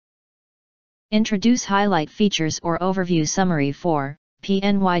Introduce highlight features or overview summary for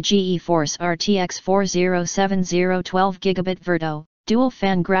PNY GeForce RTX 4070 12GB Verto, Dual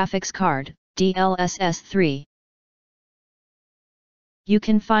Fan Graphics Card, DLSS 3. You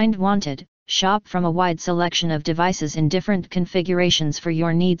can find wanted, shop from a wide selection of devices in different configurations for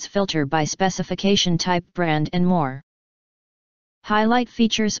your needs, filter by specification type, brand and more. Highlight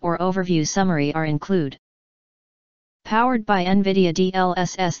features or overview summary are include: powered by NVIDIA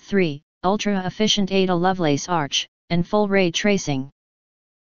DLSS 3, ultra-efficient Ada Lovelace Arch, and full ray tracing.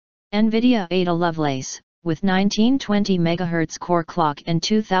 NVIDIA Ada Lovelace, with 1920 MHz core clock and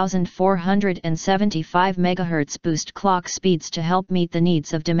 2475 MHz boost clock speeds to help meet the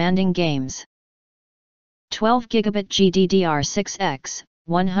needs of demanding games. 12GB GDDR6X,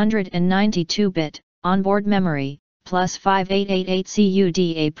 192-bit, onboard memory, plus 5888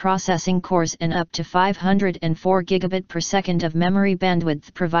 CUDA processing cores and up to 504 GB per second of memory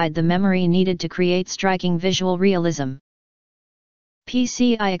bandwidth provide the memory needed to create striking visual realism.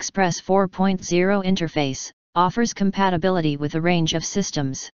 PCI Express 4.0 interface, offers compatibility with a range of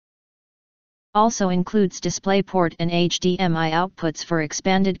systems. Also includes DisplayPort and HDMI outputs for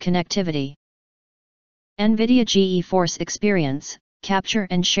expanded connectivity. NVIDIA GeForce Experience, capture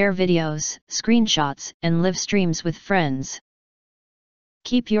and share videos, screenshots, and live streams with friends.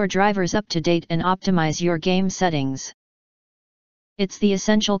 Keep your drivers up to date and optimize your game settings. It's the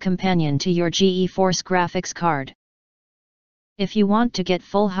essential companion to your GeForce graphics card. If you want to get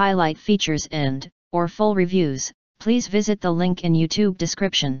full highlight features or full reviews, please visit the link in YouTube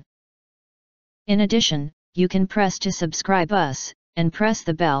description. In addition, you can press to subscribe us, and press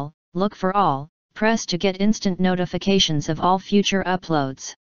the bell, look for all, press to get instant notifications of all future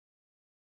uploads.